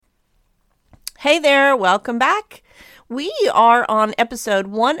Hey there, welcome back. We are on episode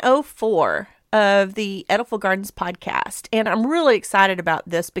 104 of the Edible Gardens podcast, and I'm really excited about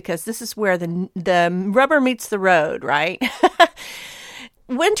this because this is where the rubber meets the road, right?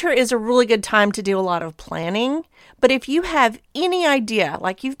 Winter is a really good time to do a lot of planning, but if you have any idea,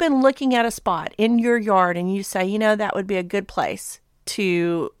 like you've been looking at a spot in your yard and you say, that would be a good place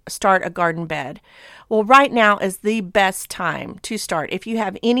to start a garden bed. Well, right now is the best time to start. If you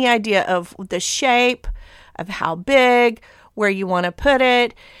have any idea of the shape, of how big, where you want to put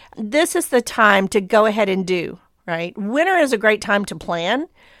it, this is the time to go ahead and do, right? Winter is a great time to plan.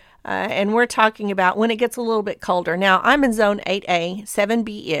 And we're talking about when it gets a little bit colder. Now, I'm in zone 8A,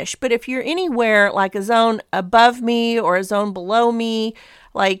 7B-ish, but if you're anywhere like a zone above me or a zone below me,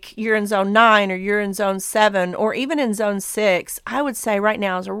 like you're in zone 9 or you're in zone 7 or even in zone 6, I would say right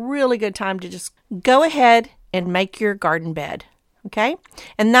now is a really good time to just go ahead and make your garden bed. Okay?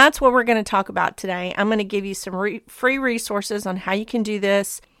 And that's what we're going to talk about today. I'm going to give you some free resources on how you can do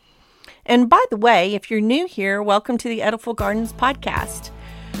this. And by the way, if you're new here, welcome to the Edible Gardens podcast.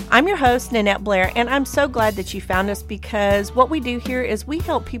 I'm your host, Nanette Blair, and I'm so glad that you found us because what we do here is we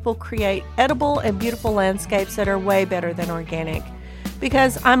help people create edible and beautiful landscapes that are way better than organic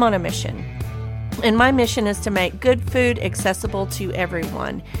because I'm on a mission. And my mission is to make good food accessible to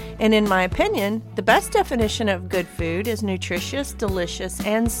everyone. And in my opinion, the best definition of good food is nutritious, delicious,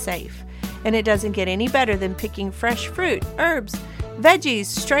 and safe. And it doesn't get any better than picking fresh fruit, herbs, veggies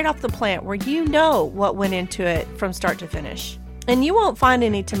straight off the plant where you know what went into it from start to finish. And you won't find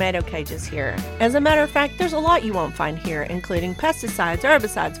any tomato cages here. As a matter of fact, there's a lot you won't find here, including pesticides,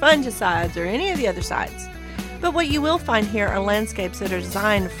 herbicides, fungicides, or any of the other sides. But what you will find here are landscapes that are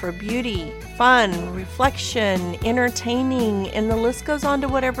designed for beauty, fun, reflection, entertaining, and the list goes on to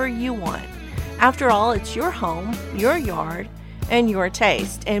whatever you want. After all, it's your home, your yard, and your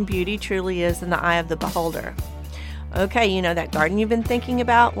taste, and beauty truly is in the eye of the beholder. Okay, that garden you've been thinking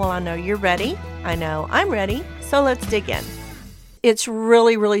about? Well, I know you're ready. I know I'm ready. So let's dig in. It's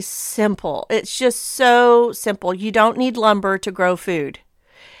really, really simple. It's just so simple. You don't need lumber to grow food.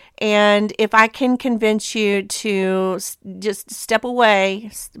 And if I can convince you to just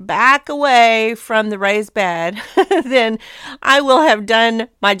back away from the raised bed, then I will have done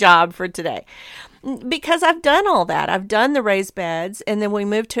my job for today. Because I've done all that. I've done the raised beds, and then we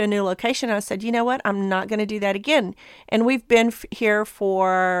moved to a new location. I said, you know what? I'm not going to do that again. And we've been here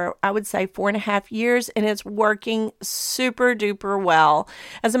for, I would say, 4.5 years, and it's working super duper well.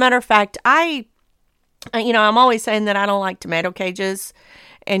 As a matter of fact, I'm always saying that I don't like tomato cages,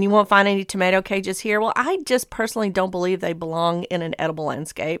 and you won't find any tomato cages here. Well, I just personally don't believe they belong in an edible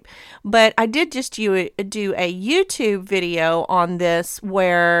landscape. But I did just do a YouTube video on this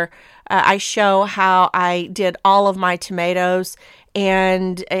where I show how I did all of my tomatoes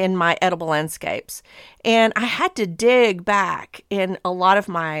and in my edible landscapes. And I had to dig back in a lot of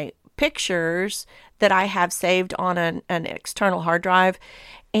my pictures that I have saved on an external hard drive.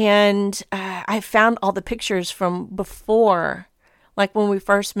 And I found all the pictures from before, like when we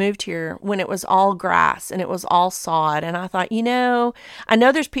first moved here, when it was all grass and it was all sod. And I thought, I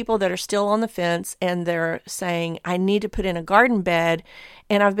know there's people that are still on the fence and they're saying, I need to put in a garden bed.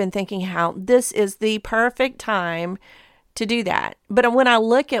 And I've been thinking how this is the perfect time to do that. But when I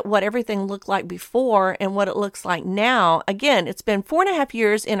look at what everything looked like before and what it looks like now, again, it's been 4.5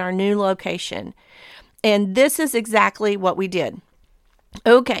 years in our new location. And this is exactly what we did.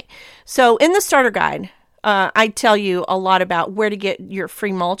 Okay, so in the starter guide, I tell you a lot about where to get your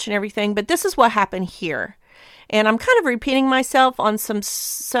free mulch and everything, but this is what happened here. And I'm kind of repeating myself on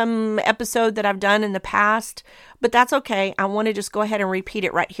some episode that I've done in the past, but that's okay. I want to just go ahead and repeat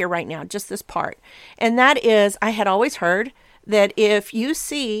it right here, right now, just this part. And that is, I had always heard that if you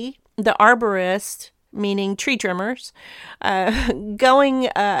see the arborist, meaning tree trimmers, going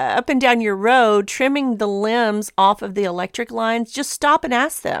up and down your road, trimming the limbs off of the electric lines, just stop and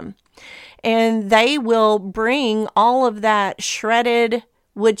ask them. And they will bring all of that shredded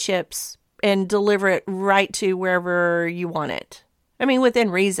wood chips and deliver it right to wherever you want it. I mean, within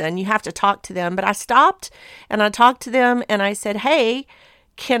reason, you have to talk to them. But I stopped and I talked to them and I said, hey,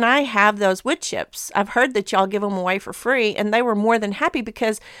 can I have those wood chips? I've heard that y'all give them away for free. And they were more than happy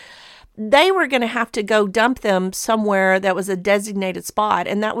because they were going to have to go dump them somewhere that was a designated spot.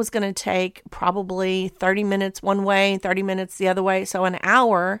 And that was going to take probably 30 minutes one way, 30 minutes the other way. So an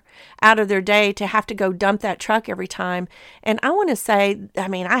hour out of their day to have to go dump that truck every time. And I want to say,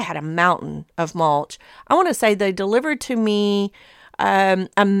 I had a mountain of mulch. I want to say they delivered to me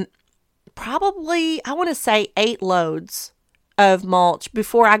probably, 8 loads of mulch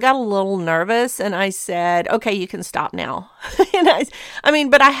before I got a little nervous and I said, okay, you can stop now.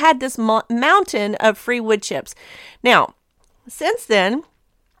 And but I had this mountain of free wood chips. Now, since then,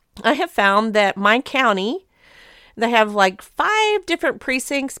 I have found that my county, they have like 5 different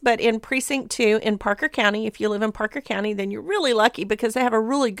precincts, but in precinct 2 in Parker County, if you live in Parker County, then you're really lucky because they have a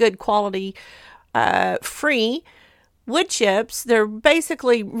really good quality free wood chips. They're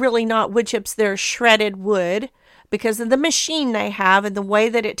basically really not wood chips. They're shredded wood because of the machine they have and the way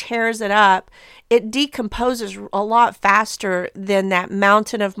that it tears it up. It decomposes a lot faster than that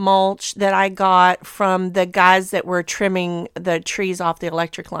mountain of mulch that I got from the guys that were trimming the trees off the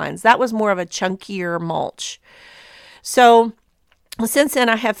electric lines. That was more of a chunkier mulch. So since then,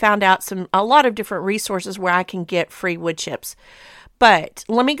 I have found out a lot of different resources where I can get free wood chips. But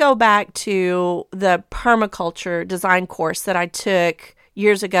let me go back to the permaculture design course that I took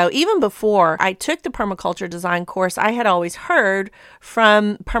years ago. Even before I took the permaculture design course, I had always heard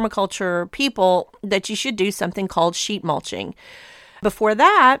from permaculture people that you should do something called sheet mulching. Before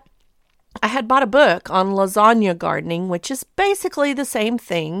that, I had bought a book on lasagna gardening, which is basically the same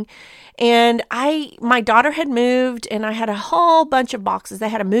thing. And my daughter had moved and I had a whole bunch of boxes. They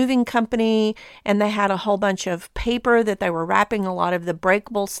had a moving company and they had a whole bunch of paper that they were wrapping a lot of the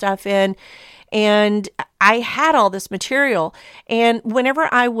breakable stuff in. And I had all this material. And whenever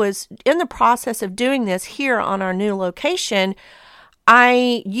I was in the process of doing this here on our new location,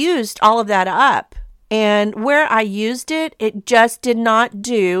 I used all of that up. And where I used it, it just did not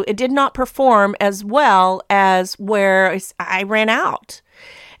perform as well as where I ran out.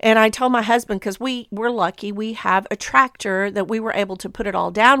 And I told my husband, because we're lucky, we have a tractor that we were able to put it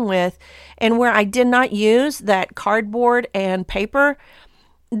all down with. And where I did not use that cardboard and paper,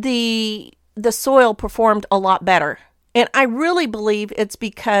 the soil performed a lot better. And I really believe it's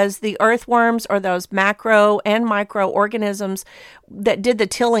because the earthworms or those macro and microorganisms that did the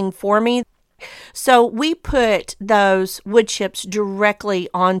tilling for me. So we put those wood chips directly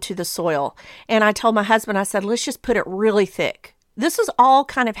onto the soil. And I told my husband, I said, let's just put it really thick. This was all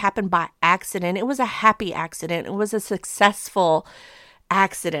kind of happened by accident. It was a happy accident. It was a successful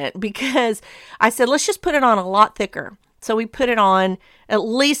accident because I said, let's just put it on a lot thicker. So we put it on at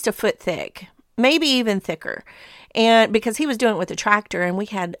least a foot thick, maybe even thicker. And because he was doing it with the tractor and we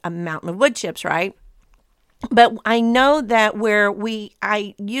had a mountain of wood chips, right? But I know that where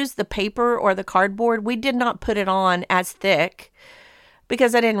I used the paper or the cardboard, we did not put it on as thick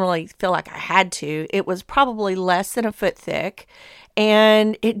because I didn't really feel like I had to. It was probably less than a foot thick.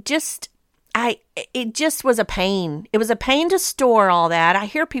 And it just was a pain. It was a pain to store all that. I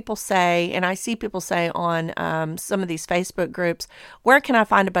hear people say, and I see people say on some of these Facebook groups, where can I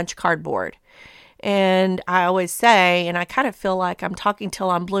find a bunch of cardboard? And I always say, and I kind of feel like I'm talking till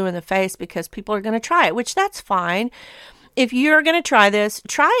I'm blue in the face because people are going to try it, which that's fine. If you're going to try this,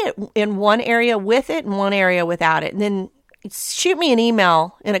 try it in one area with it and one area without it. And then shoot me an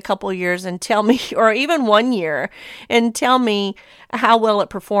email in a couple of years and tell me, or even 1 year, and tell me how well it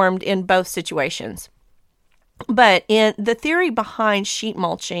performed in both situations. But in the theory behind sheet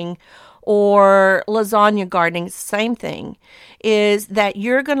mulching or lasagna gardening, same thing, is that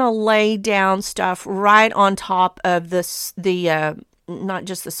you're going to lay down stuff right on top of the not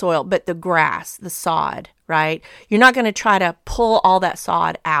just the soil, but the grass, the sod, right? You're not going to try to pull all that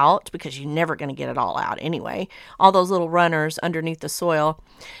sod out because you're never going to get it all out anyway. All those little runners underneath the soil.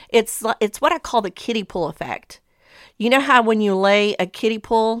 It's what I call the kiddie pool effect. You know how when you lay a kiddie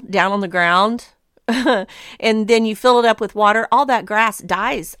pool down on the ground and then you fill it up with water, all that grass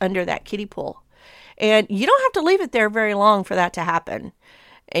dies under that kiddie pool. And you don't have to leave it there very long for that to happen.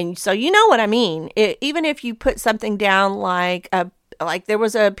 And so you know what I mean. Even if you put something down like there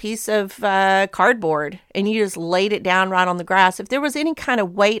was a piece of cardboard and you just laid it down right on the grass, if there was any kind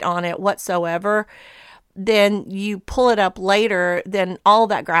of weight on it whatsoever, then you pull it up later, then all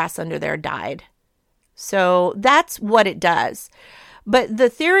that grass under there died. So that's what it does. But the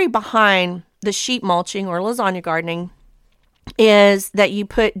theory behind the sheet mulching or lasagna gardening is that you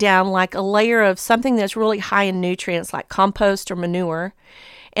put down like a layer of something that's really high in nutrients like compost or manure.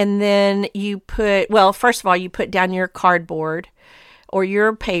 And then first of all, you put down your cardboard or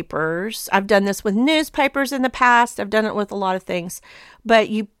your papers. I've done this with newspapers in the past. I've done it with a lot of things. But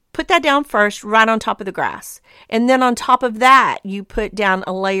you put that down first right on top of the grass. And then on top of that, you put down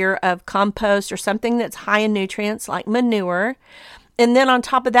a layer of compost or something that's high in nutrients like manure. And then on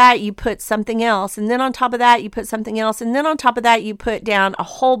top of that, you put something else. And then on top of that, you put something else. And then on top of that, you put down a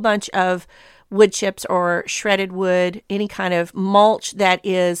whole bunch of wood chips or shredded wood, any kind of mulch that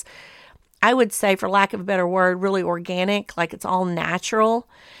is, I would say, for lack of a better word, really organic, like it's all natural.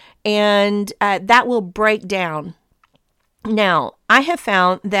 And that will break down. Now, I have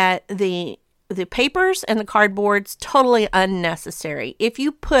found that the papers and the cardboard's totally unnecessary. If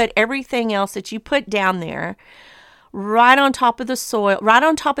you put everything else that you put down there right on top of the soil, right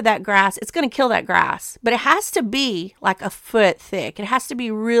on top of that grass, it's going to kill that grass. But it has to be like a foot thick. It has to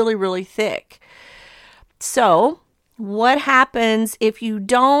be really, really thick. So what happens if you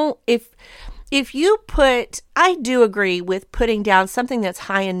don't, if you put, I do agree with putting down something that's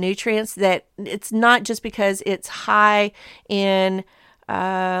high in nutrients, that it's not just because it's high in,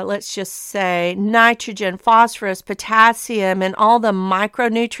 let's just say nitrogen, phosphorus, potassium, and all the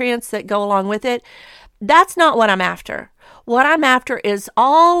micronutrients that go along with it. That's not what I'm after. What I'm after is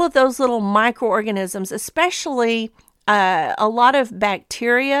all of those little microorganisms, especially a lot of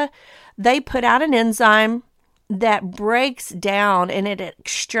bacteria. They put out an enzyme that breaks down and it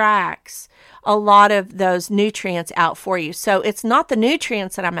extracts a lot of those nutrients out for you. So it's not the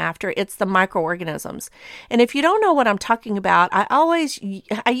nutrients that I'm after, it's the microorganisms. And if you don't know what I'm talking about,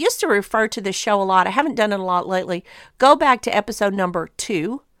 I used to refer to this show a lot. I haven't done it a lot lately. Go back to episode number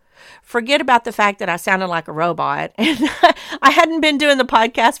 2. Forget about the fact that I sounded like a robot, and I hadn't been doing the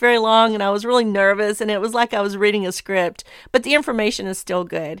podcast very long, and I was really nervous, and it was like I was reading a script, but the information is still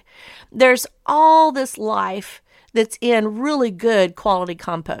good. There's all this life that's in really good quality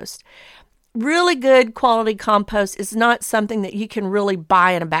compost. Really good quality compost is not something that you can really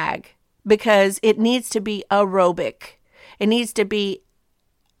buy in a bag, because it needs to be aerobic. It needs to be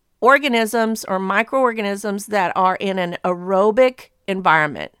organisms or microorganisms that are in an aerobic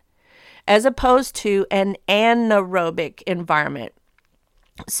environment, as opposed to an anaerobic environment.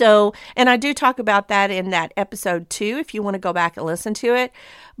 So, and I do talk about that in that episode 2, if you want to go back and listen to it.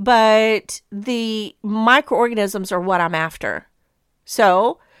 But the microorganisms are what I'm after.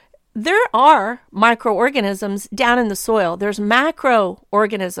 So, there are microorganisms down in the soil. There's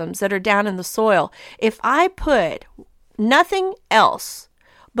macroorganisms that are down in the soil. If I put nothing else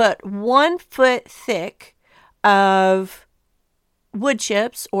but 1 foot thick of wood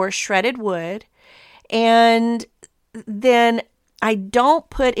chips or shredded wood, and then I don't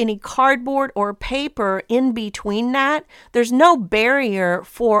put any cardboard or paper in between that, there's no barrier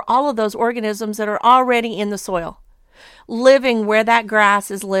for all of those organisms that are already in the soil, living where that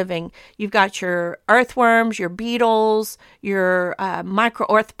grass is living. You've got your earthworms, your beetles, your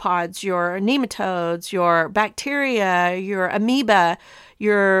microarthropods, your nematodes, your bacteria, your amoeba,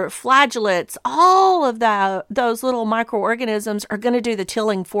 your flagellates. All of those little microorganisms are going to do the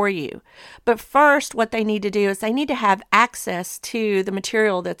tilling for you. But first, what they need to do is they need to have access to the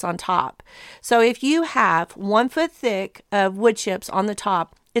material that's on top. So if you have 1 foot thick of wood chips on the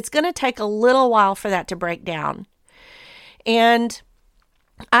top, it's going to take a little while for that to break down. And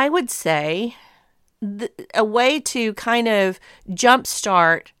I would say a way to kind of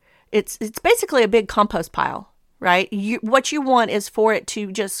jumpstart, it's basically a big compost pile, right? What you want is for it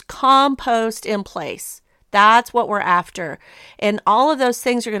to just compost in place. That's what we're after. And all of those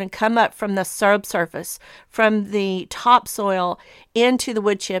things are going to come up from the subsurface, from the topsoil into the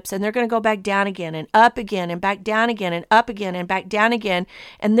wood chips, and they're going to go back down again and up again and back down again and up again and back down again,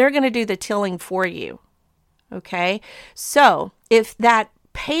 and they're going to do the tilling for you. Okay, so if that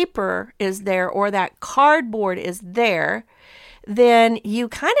paper is there or that cardboard is there, then you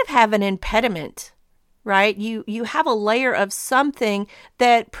kind of have an impediment, right? You have a layer of something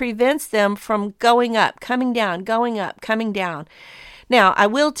that prevents them from going up, coming down, going up, coming down. Now, I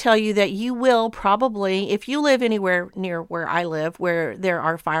will tell you that you will probably, if you live anywhere near where I live, where there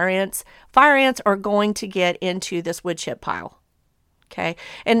are fire ants are going to get into this wood chip pile. Okay.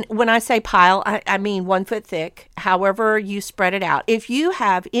 And when I say pile, I mean 1 foot thick, however you spread it out. If you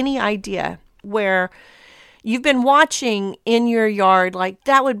have any idea where you've been watching in your yard, like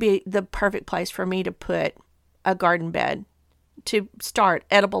that would be the perfect place for me to put a garden bed to start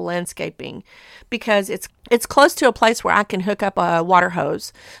edible landscaping, because it's close to a place where I can hook up a water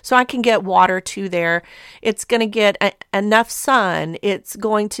hose so I can get water to there. It's going to get enough sun. It's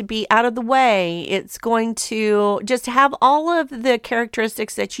going to be out of the way. It's going to just have all of the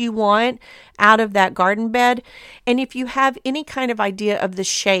characteristics that you want out of that garden bed. And if you have any kind of idea of the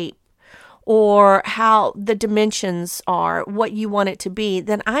shape or how the dimensions are, what you want it to be,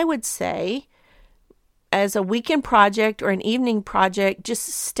 then I would say, as a weekend project or an evening project, just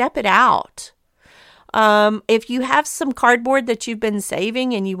step it out. If you have some cardboard that you've been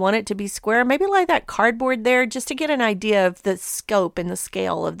saving and you want it to be square, maybe lay that cardboard there just to get an idea of the scope and the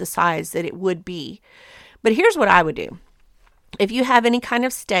scale of the size that it would be. But here's what I would do. If you have any kind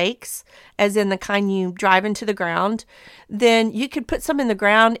of stakes, as in the kind you drive into the ground, then you could put some in the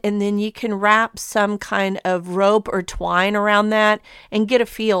ground and then you can wrap some kind of rope or twine around that and get a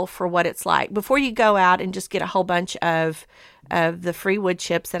feel for what it's like before you go out and just get a whole bunch of the free wood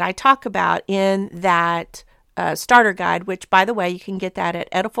chips that I talk about in that starter guide, which, by the way, you can get that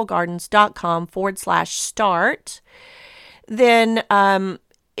at edifulgardens.com/start. Then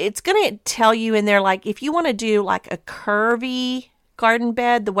it's going to tell you in there, like, if you want to do like a curvy garden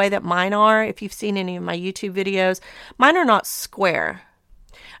bed, the way that mine are, if you've seen any of my YouTube videos, mine are not square.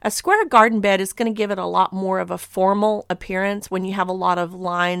 A square garden bed is going to give it a lot more of a formal appearance when you have a lot of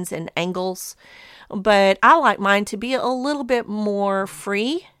lines and angles. But I like mine to be a little bit more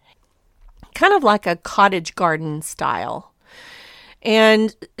free, kind of like a cottage garden style.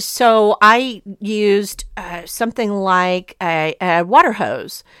 And so I used something like a water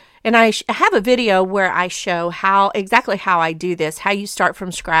hose. And I have a video where I show exactly how I do this, how you start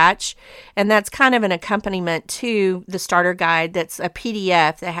from scratch. And that's kind of an accompaniment to the starter guide. That's a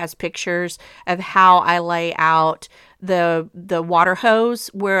PDF that has pictures of how I lay out the water hose,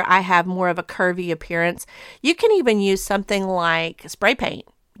 where I have more of a curvy appearance. You can even use something like spray paint.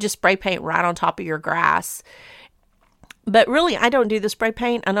 Just spray paint right on top of your grass. But really, I don't do the spray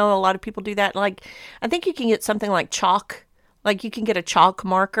paint. I know a lot of people do that. Like, I think you can get something like chalk. Like, you can get a chalk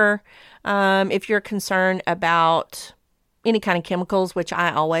marker if you're concerned about any kind of chemicals, which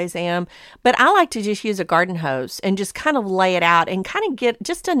I always am. But I like to just use a garden hose and just kind of lay it out and kind of get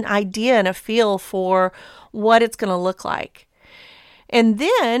just an idea and a feel for what it's going to look like. And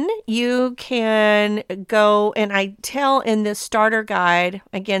then you can go, and I tell in this starter guide,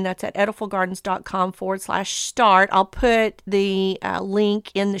 again, that's at edifulgardens.com/start. I'll put the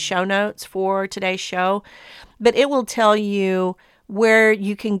link in the show notes for today's show, but it will tell you where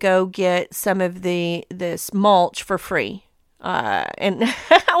you can go get some of this mulch for free. And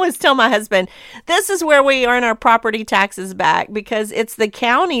I always tell my husband, this is where we earn our property taxes back, because it's the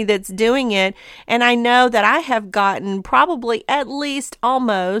county that's doing it. And I know that I have gotten probably at least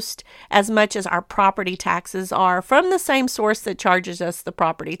almost as much as our property taxes are from the same source that charges us the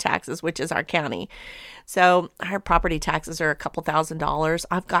property taxes, which is our county. So our property taxes are a couple $1,000s.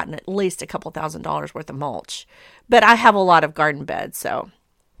 I've gotten at least a couple $1,000s worth of mulch, but I have a lot of garden beds. So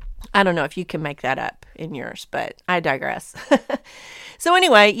I don't know if you can make that up in yours, but I digress. So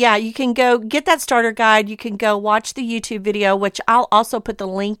anyway, yeah, you can go get that starter guide. You can go watch the YouTube video, which I'll also put the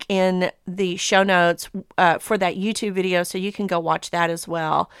link in the show notes for that YouTube video, so you can go watch that as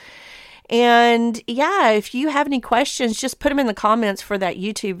well. And yeah, if you have any questions, just put them in the comments for that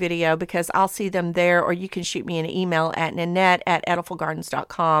YouTube video, because I'll see them there, or you can shoot me an email at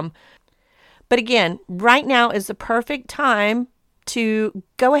Nanette@edifulgardens.com. But again, right now is the perfect time to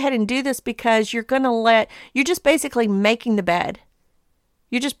go ahead and do this, because you're just basically making the bed.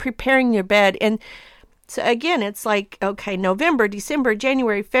 You're just preparing your bed. And so again, it's like, okay, November, December,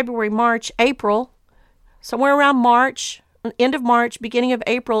 January, February, March, April, somewhere around March, end of March, beginning of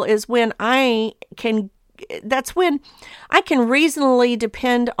April is when that's when I can reasonably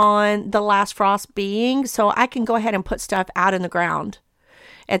depend on the last frost being, so I can go ahead and put stuff out in the ground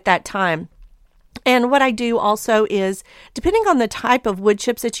at that time. And what I do also is, depending on the type of wood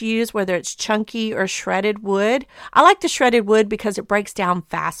chips that you use, whether it's chunky or shredded wood, I like the shredded wood because it breaks down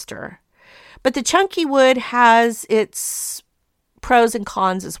faster. But the chunky wood has its pros and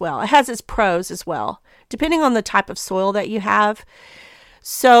cons as well. It has its pros as well, depending on the type of soil that you have.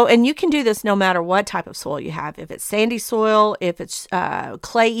 So, and you can do this no matter what type of soil you have. If it's sandy soil, if it's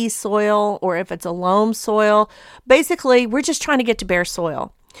clayey soil, or if it's a loam soil. Basically, we're just trying to get to bare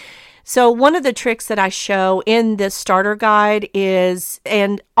soil. So one of the tricks that I show in this starter guide is,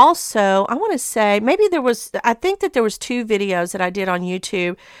 and also I want to say, I think that there was 2 videos that I did on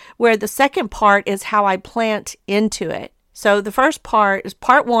YouTube, where the second part is how I plant into it. So the first part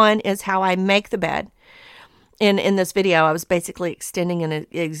part 1 is how I make the bed. In this video, I was basically extending an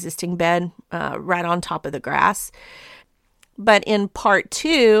existing bed right on top of the grass. But in part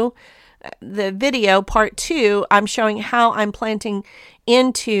 2, part 2, I'm showing how I'm planting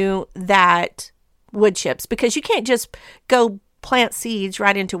into that wood chips, because you can't just go plant seeds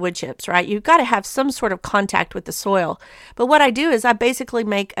right into wood chips, right? You've got to have some sort of contact with the soil. But what I do is I basically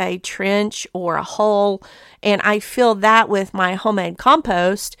make a trench or a hole, and I fill that with my homemade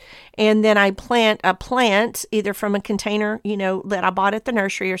compost, and then I plant a plant either from a container, that I bought at the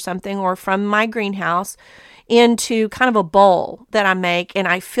nursery or something, or from my greenhouse, into kind of a bowl that I make, and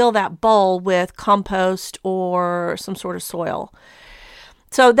I fill that bowl with compost or some sort of soil.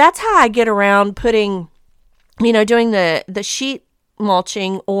 So that's how I get around putting, doing the sheet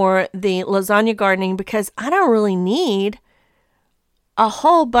mulching or the lasagna gardening, because I don't really need a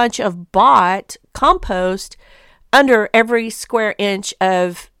whole bunch of bought compost under every square inch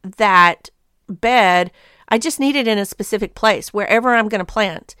of that bed. I just need it in a specific place, wherever I'm going to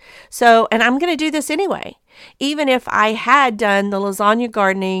plant. So, and I'm going to do this anyway. Even if I had done the lasagna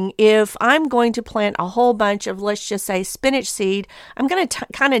gardening, if I'm going to plant a whole bunch of, let's just say, spinach seed, I'm going to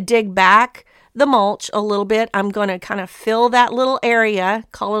kind of dig back the mulch a little bit. I'm going to kind of fill that little area,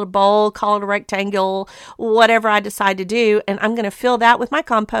 call it a bowl, call it a rectangle, whatever I decide to do. And I'm going to fill that with my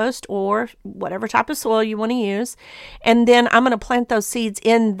compost or whatever type of soil you want to use. And then I'm going to plant those seeds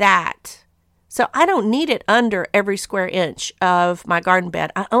in that. So I don't need it under every square inch of my garden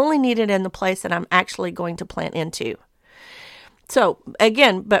bed. I only need it in the place that I'm actually going to plant into. So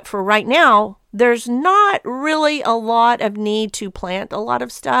again, but for right now, there's not really a lot of need to plant a lot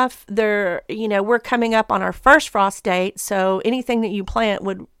of stuff. We're coming up on our first frost date. So anything that you plant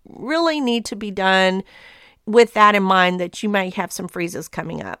would really need to be done with that in mind, that you may have some freezes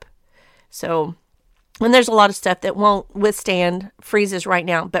coming up. So, and there's a lot of stuff that won't withstand freezes right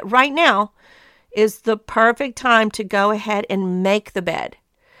now. But right now is the perfect time to go ahead and make the bed.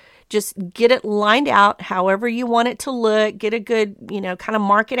 Just get it lined out however you want it to look. Get a good, kind of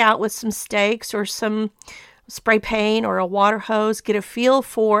mark it out with some stakes or some spray paint or a water hose. Get a feel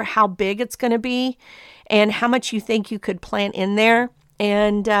for how big it's going to be and how much you think you could plant in there.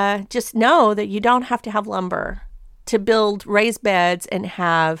 And just know that you don't have to have lumber to build raised beds and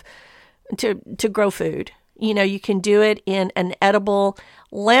have to grow food. You can do it in an edible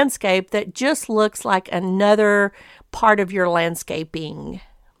landscape that just looks like another part of your landscaping.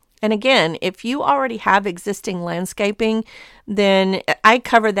 And again, if you already have existing landscaping, then I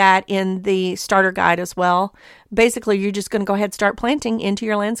cover that in the starter guide as well. Basically, you're just going to go ahead and start planting into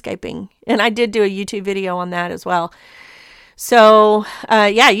your landscaping. And I did do a YouTube video on that as well. So,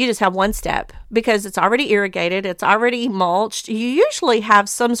 you just have one step because it's already irrigated. It's already mulched. You usually have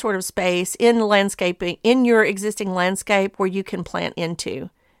some sort of space in landscaping, in your existing landscape where you can plant into.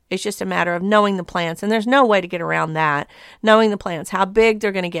 It's just a matter of knowing the plants, and there's no way to get around that. Knowing the plants, how big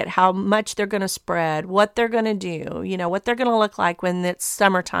they're going to get, how much they're going to spread, what they're going to do, what they're going to look like when it's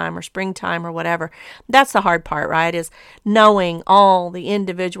summertime or springtime or whatever. That's the hard part, right? Is knowing all the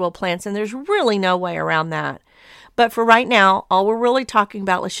individual plants, and there's really no way around that. But for right now, all we're really talking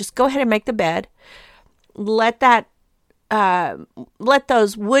about, let's just go ahead and make the bed. Let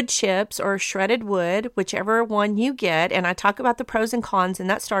those wood chips or shredded wood, whichever one you get, and I talk about the pros and cons in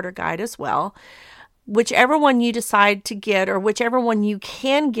that starter guide as well, whichever one you decide to get or whichever one you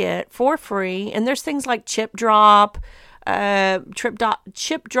can get for free. And there's things like Chip Drop,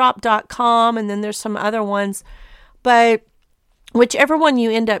 chipdrop.com, and then there's some other ones. But whichever one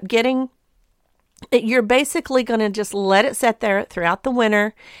you end up getting, you're basically going to just let it sit there throughout the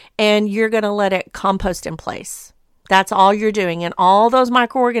winter, and you're going to let it compost in place. That's all you're doing. And all those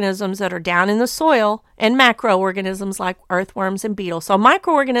microorganisms that are down in the soil and macroorganisms like earthworms and beetles. So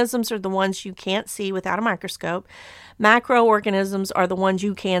microorganisms are the ones you can't see without a microscope. Macroorganisms are the ones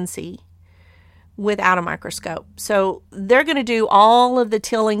you can see without a microscope. So they're going to do all of the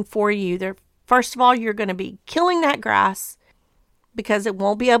tilling for you. First of all, you're going to be killing that grass because it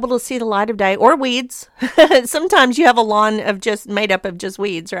won't be able to see the light of day, or weeds. Sometimes you have a lawn made up of just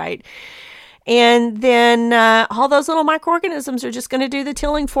weeds, right? And then all those little microorganisms are just going to do the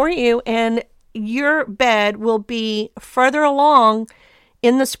tilling for you, and your bed will be further along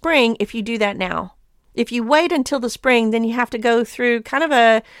in the spring if you do that now. If you wait until the spring, then you have to go through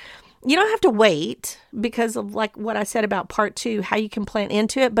you don't have to wait because of like what I said about part 2, how you can plant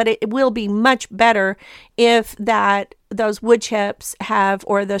into it, but it will be much better if those wood chips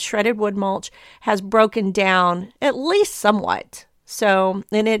or the shredded wood mulch has broken down at least somewhat. So,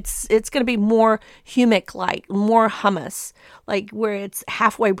 and it's going to be more humic, like more humus, like where it's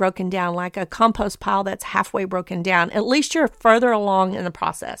halfway broken down, like a compost pile that's halfway broken down. At least you're further along in the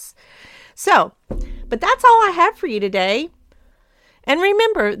process. So, but that's all I have for you today. And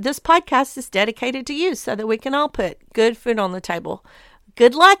remember, this podcast is dedicated to you so that we can all put good food on the table.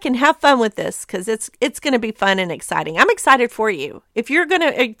 Good luck and have fun with this because it's going to be fun and exciting. I'm excited for you. If you're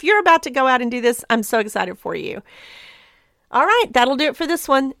about to go out and do this, I'm so excited for you. All right, that'll do it for this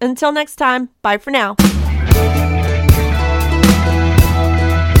one. Until next time, bye for now.